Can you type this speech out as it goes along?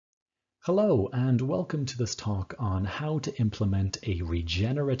Hello and welcome to this talk on how to implement a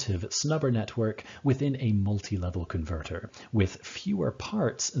regenerative snubber network within a multi-level converter with fewer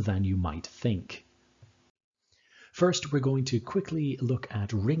parts than you might think. First, we're going to quickly look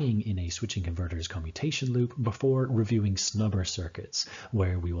at ringing in a switching converter's commutation loop before reviewing snubber circuits,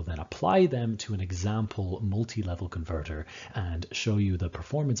 where we will then apply them to an example multi-level converter and show you the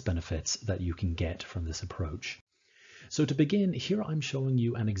performance benefits that you can get from this approach. So to begin, here I'm showing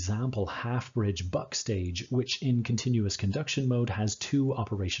you an example half-bridge buck stage, which in continuous conduction mode has two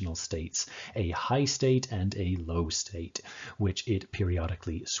operational states, a high state and a low state, which it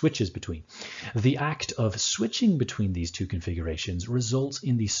periodically switches between. The act of switching between these two configurations results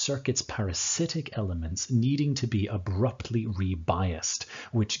in the circuit's parasitic elements needing to be abruptly rebiased,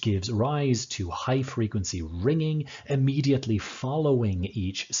 which gives rise to high-frequency ringing immediately following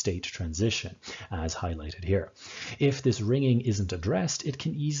each state transition, as highlighted here. If this ringing isn't addressed, it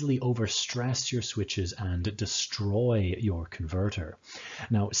can easily overstress your switches and destroy your converter.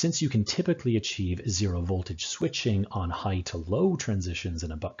 Now, since you can typically achieve zero voltage switching on high to low transitions in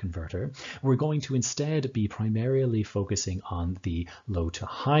a buck converter, we're going to instead be primarily focusing on the low to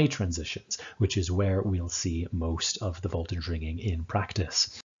high transitions, which is where we'll see most of the voltage ringing in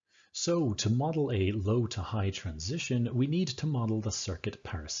practice. So to model a low to high transition, we need to model the circuit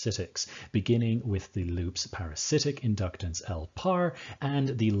parasitics, beginning with the loop's parasitic inductance L par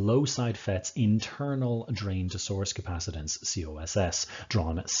and the low side FET's internal drain to source capacitance COSS,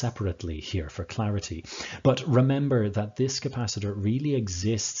 drawn separately here for clarity. But remember that this capacitor really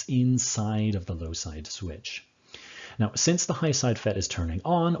exists inside of the low side switch. Now, since the high side FET is turning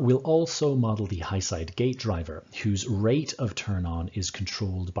on, we'll also model the high side gate driver, whose rate of turn on is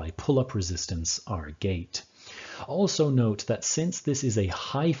controlled by pull-up resistance R gate. Also note that since this is a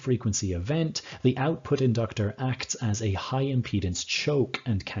high frequency event, the output inductor acts as a high impedance choke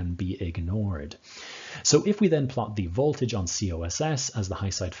and can be ignored. So if we then plot the voltage on COSS as the high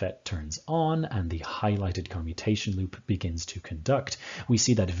side FET turns on and the highlighted commutation loop begins to conduct, we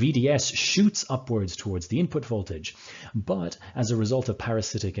see that VDS shoots upwards towards the input voltage. But as a result of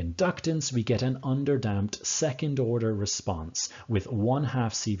parasitic inductance, we get an underdamped second order response with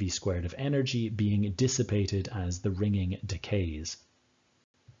 1/2 CV squared of energy being dissipated as the ringing decays.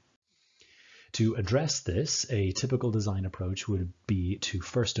 To address this, a typical design approach would be to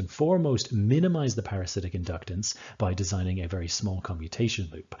first and foremost minimize the parasitic inductance by designing a very small commutation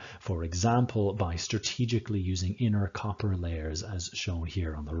loop, for example, by strategically using inner copper layers as shown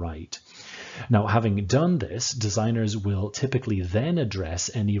here on the right. Now, having done this, designers will typically then address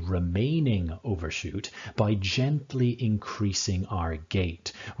any remaining overshoot by gently increasing our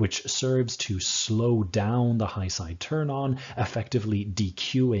gate, which serves to slow down the high side turn on, effectively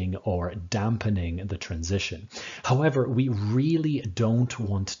dequeuing or dampening the transition. However, we really don't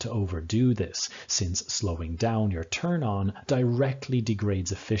want to overdo this, since slowing down your turn on directly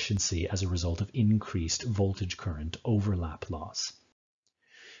degrades efficiency as a result of increased voltage current overlap loss.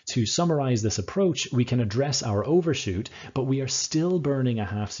 To summarize this approach, we can address our overshoot, but we are still burning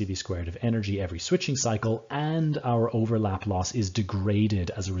 1/2 CV squared of energy every switching cycle, and our overlap loss is degraded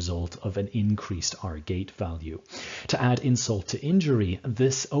as a result of an increased R gate value. To add insult to injury,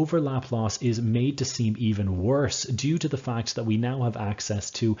 this overlap loss is made to seem even worse due to the fact that we now have access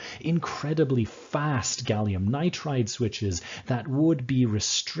to incredibly fast gallium nitride switches that would be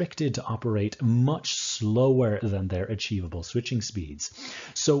restricted to operate much slower than their achievable switching speeds.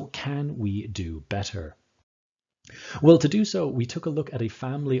 So can we do better? Well, to do so, we took a look at a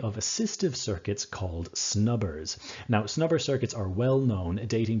family of assistive circuits called snubbers. Now, snubber circuits are well known,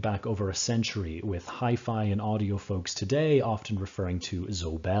 dating back over a century, with hi-fi and audio folks today often referring to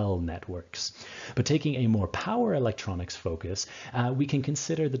Zobel networks. But taking a more power electronics focus, we can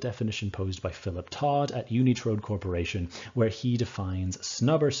consider the definition posed by Philip Todd at Unitrode Corporation, where he defines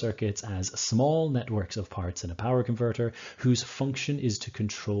snubber circuits as small networks of parts in a power converter whose function is to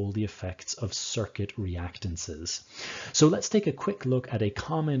control the effects of circuit reactances. So let's take a quick look at a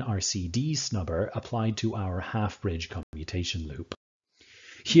common RCD snubber applied to our half-bridge commutation loop.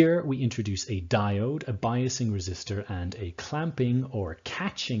 Here we introduce a diode, a biasing resistor, and a clamping or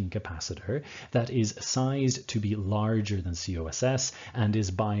catching capacitor that is sized to be larger than COSS and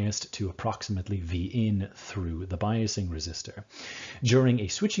is biased to approximately V in through the biasing resistor. During a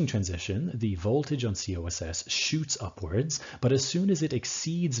switching transition, the voltage on COSS shoots upwards, but as soon as it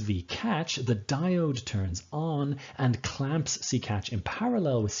exceeds V catch, the diode turns on and clamps C catch in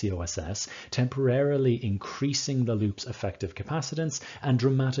parallel with COSS, temporarily increasing the loop's effective capacitance and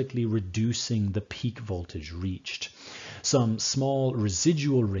dramatically reducing the peak voltage reached. Some small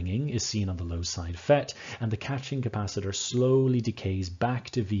residual ringing is seen on the low side FET, and the catching capacitor slowly decays back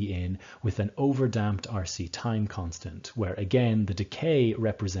to Vin with an overdamped RC time constant, where again the decay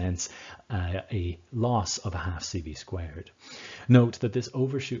represents a loss of a half CV squared. Note that this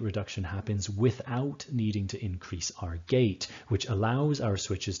overshoot reduction happens without needing to increase our gate, which allows our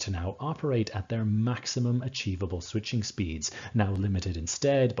switches to now operate at their maximum achievable switching speeds, now limited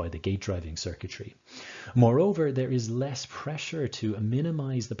instead by the gate driving circuitry. Moreover, there is less pressure to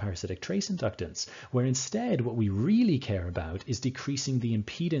minimize the parasitic trace inductance, where instead what we really care about is decreasing the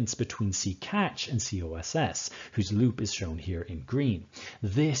impedance between C catch and COSS, whose loop is shown here in green.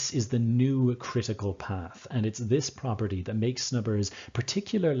 This is the new critical path, and it's this property that makes snubbers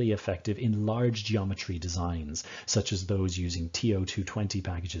particularly effective in large geometry designs, such as those using TO220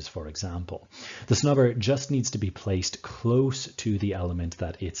 packages, for example. The snubber just needs to be placed close to the element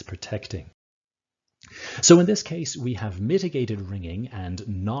that it's protecting. So in this case, we have mitigated ringing and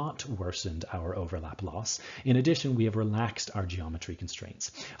not worsened our overlap loss. In addition, we have relaxed our geometry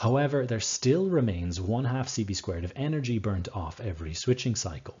constraints. However, there still remains 1/2 CV squared of energy burnt off every switching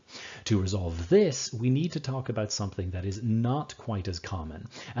cycle. To resolve this, we need to talk about something that is not quite as common,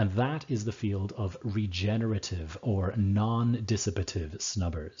 and that is the field of regenerative or non-dissipative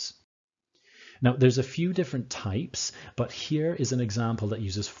snubbers. Now, there's a few different types, but here is an example that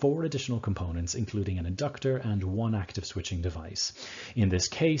uses 4 additional components, including an inductor and 1 active switching device. In this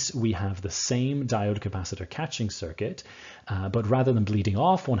case, we have the same diode capacitor catching circuit, but rather than bleeding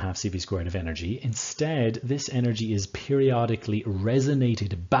off 1/2 CV squared of energy, instead, this energy is periodically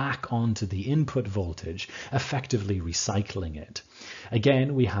resonated back onto the input voltage, effectively recycling it.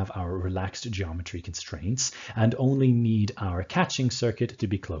 Again, we have our relaxed geometry constraints and only need our catching circuit to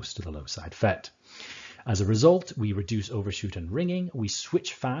be close to the low side FET. As a result, we reduce overshoot and ringing, we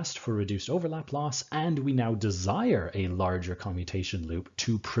switch fast for reduced overlap loss, and we now desire a larger commutation loop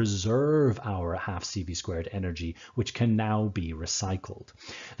to preserve our 1/2 CV squared energy, which can now be recycled.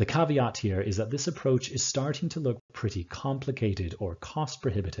 The caveat here is that this approach is starting to look pretty complicated or cost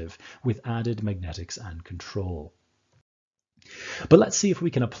prohibitive with added magnetics and control. But let's see if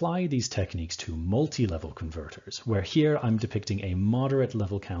we can apply these techniques to multi-level converters, where here I'm depicting a moderate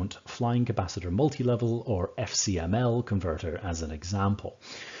level count flying capacitor multi-level or FCML converter as an example.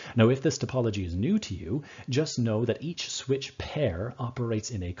 Now, if this topology is new to you, just know that each switch pair operates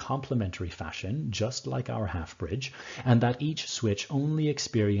in a complementary fashion, just like our half bridge, and that each switch only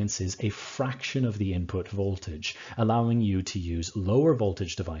experiences a fraction of the input voltage, allowing you to use lower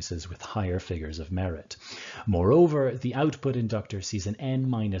voltage devices with higher figures of merit. Moreover, the output inductor sees an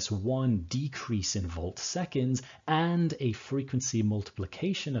n-1 decrease in volt seconds and a frequency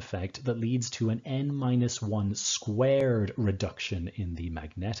multiplication effect that leads to an n-1 squared reduction in the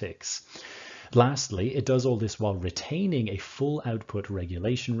magnetics. Lastly, it does all this while retaining a full output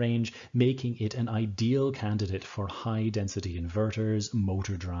regulation range, making it an ideal candidate for high-density inverters,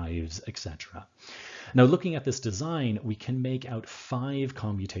 motor drives, etc. Now, looking at this design, we can make out 5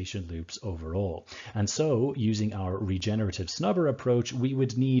 commutation loops overall. And so, using our regenerative snubber approach, we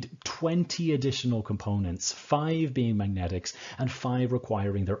would need 20 additional components, 5 being magnetics and 5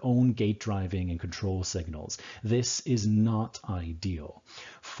 requiring their own gate driving and control signals. This is not ideal.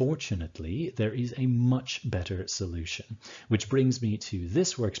 Fortunately, there is a much better solution, which brings me to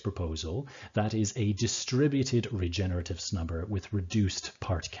this work's proposal, that is a distributed regenerative snubber with reduced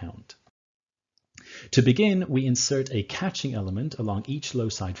part count. To begin, we insert a catching element along each low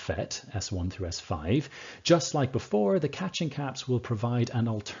side FET, S1 through S5. Just like before, the catching caps will provide an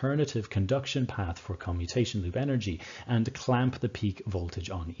alternative conduction path for commutation loop energy and clamp the peak voltage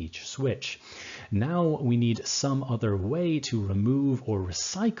on each switch. Now we need some other way to remove or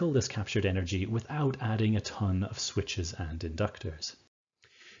recycle this captured energy without adding a ton of switches and inductors.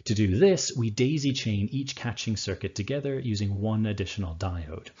 To do this, we daisy chain each catching circuit together using 1 additional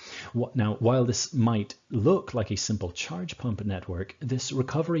diode. Now, while this might look like a simple charge pump network, this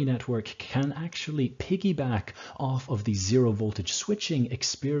recovery network can actually piggyback off of the 0 voltage switching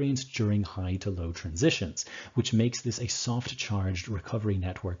experienced during high to low transitions, which makes this a soft charged recovery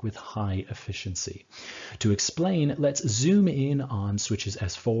network with high efficiency. To explain, let's zoom in on switches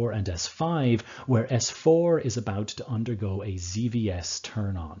S4 and S5, where S4 is about to undergo a ZVS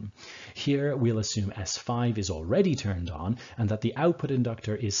turn-on. Here we'll assume S5 is already turned on and that the output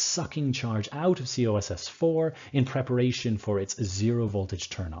inductor is sucking charge out of COSS4 in preparation for its 0 voltage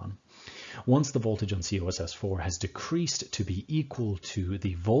turn on. once the voltage on COSS4 has decreased to be equal to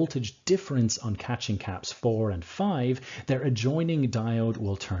the voltage difference on catching caps 4 and 5, their adjoining diode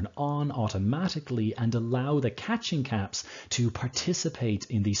will turn on automatically and allow the catching caps to participate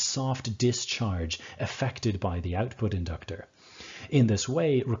in the soft discharge affected by the output inductor. In this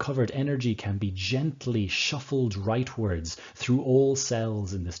way, recovered energy can be gently shuffled rightwards through all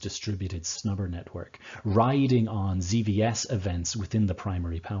cells in this distributed snubber network, riding on ZVS events within the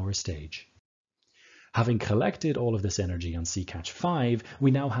primary power stage. Having collected all of this energy on C-catch 5,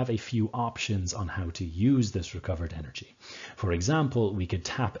 we now have a few options on how to use this recovered energy. For example, we could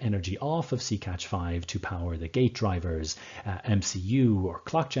tap energy off of C-catch 5 to power the gate drivers, MCU, or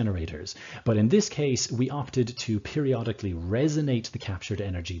clock generators. But in this case, we opted to periodically resonate the captured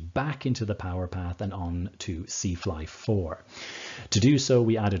energy back into the power path and on to C-fly 4. To do so,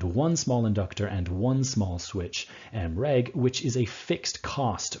 we added one small inductor and one small switch, mreg, which is a fixed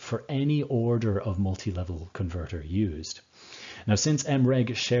cost for any order of multi-level converter used. Now, since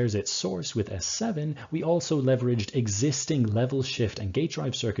mreg shares its source with S7, we also leveraged existing level shift and gate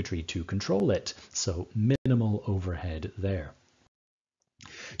drive circuitry to control it, so minimal overhead there.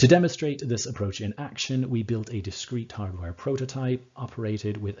 To demonstrate this approach in action, we built a discrete hardware prototype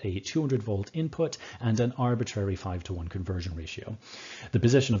operated with a 200 volt input and an arbitrary 5:1 conversion ratio. The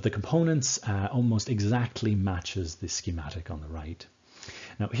position of the components almost exactly matches the schematic on the right.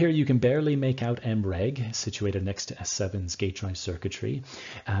 Now here you can barely make out mreg situated next to S7's gate drive circuitry.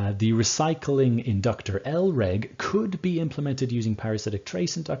 The recycling inductor lreg could be implemented using parasitic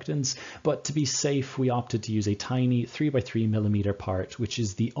trace inductance, but to be safe we opted to use a tiny 3x3mm part, which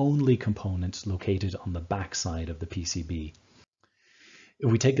is the only component located on the back side of the PCB. If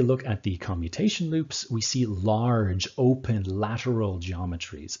we take a look at the commutation loops, we see large open lateral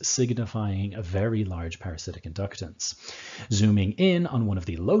geometries signifying a very large parasitic inductance. Zooming in on one of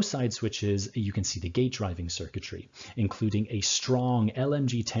the low side switches, you can see the gate driving circuitry, including a strong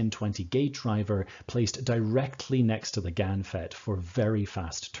LMG 1020 gate driver placed directly next to the GAN FET for very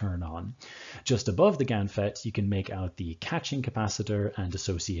fast turn on. Just above the GAN FET, you can make out the catching capacitor and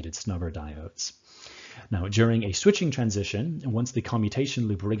associated snubber diodes. Now, during a switching transition, once the commutation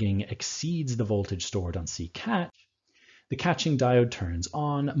loop rigging exceeds the voltage stored on C-catch, the catching diode turns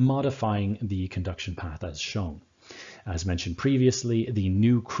on, modifying the conduction path as shown. As mentioned previously, the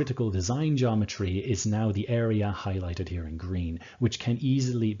new critical design geometry is now the area highlighted here in green, which can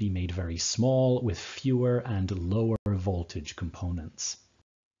easily be made very small with fewer and lower voltage components.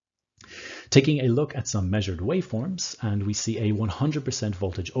 Taking a look at some measured waveforms, and we see a 100%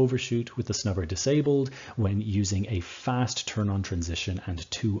 voltage overshoot with the snubber disabled when using a fast turn-on transition and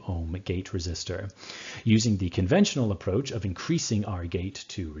 2 ohm gate resistor. Using the conventional approach of increasing our gate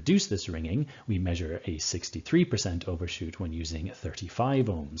to reduce this ringing, we measure a 63% overshoot when using 35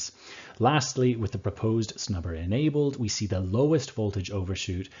 ohms. Lastly, with the proposed snubber enabled, we see the lowest voltage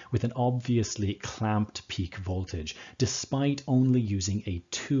overshoot with an obviously clamped peak voltage, despite only using a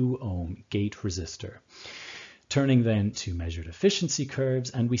 2 ohm gate resistor. Turning then to measured efficiency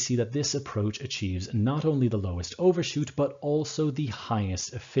curves, and we see that this approach achieves not only the lowest overshoot, but also the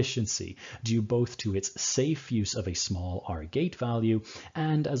highest efficiency, due both to its safe use of a small R gate value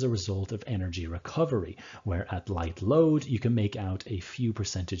and as a result of energy recovery, where at light load you can make out a few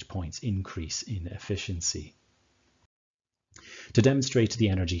percentage points increase in efficiency. To demonstrate the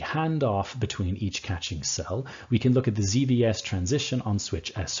energy handoff between each catching cell, we can look at the ZVS transition on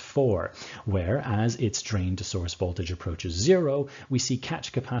switch S4, where as its drain to source voltage approaches 0, we see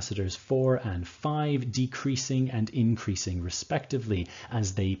catch capacitors 4 and 5 decreasing and increasing respectively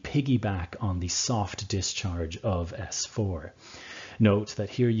as they piggyback on the soft discharge of S4. Note that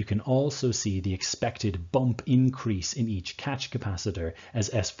here you can also see the expected bump increase in each catch capacitor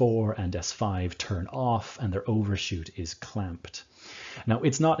as S4 and S5 turn off and their overshoot is clamped. Now,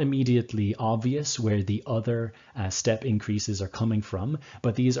 it's not immediately obvious where the other step increases are coming from,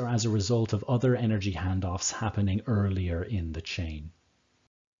 but these are as a result of other energy handoffs happening earlier in the chain.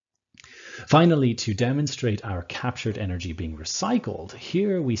 Finally, to demonstrate our captured energy being recycled,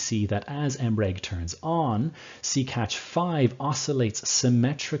 here we see that as mreg turns on, C-catch 5 oscillates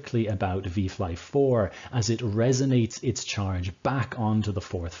symmetrically about V-fly 4 as it resonates its charge back onto the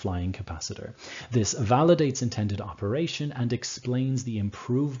fourth flying capacitor. This validates intended operation and explains the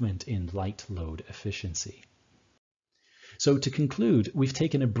improvement in light load efficiency. So to conclude, we've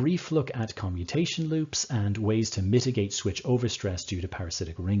taken a brief look at commutation loops and ways to mitigate switch overstress due to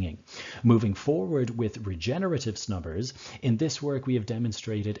parasitic ringing. Moving forward with regenerative snubbers, in this work we have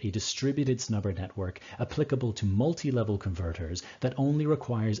demonstrated a distributed snubber network applicable to multi-level converters that only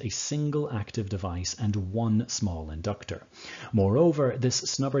requires a single active device and one small inductor. Moreover, this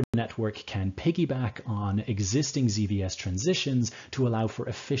snubber network can piggyback on existing ZVS transitions to allow for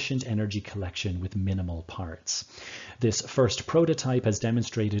efficient energy collection with minimal parts. This first prototype has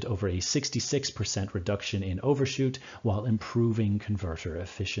demonstrated over a 66% reduction in overshoot while improving converter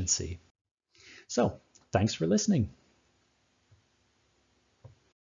efficiency. So, thanks for listening.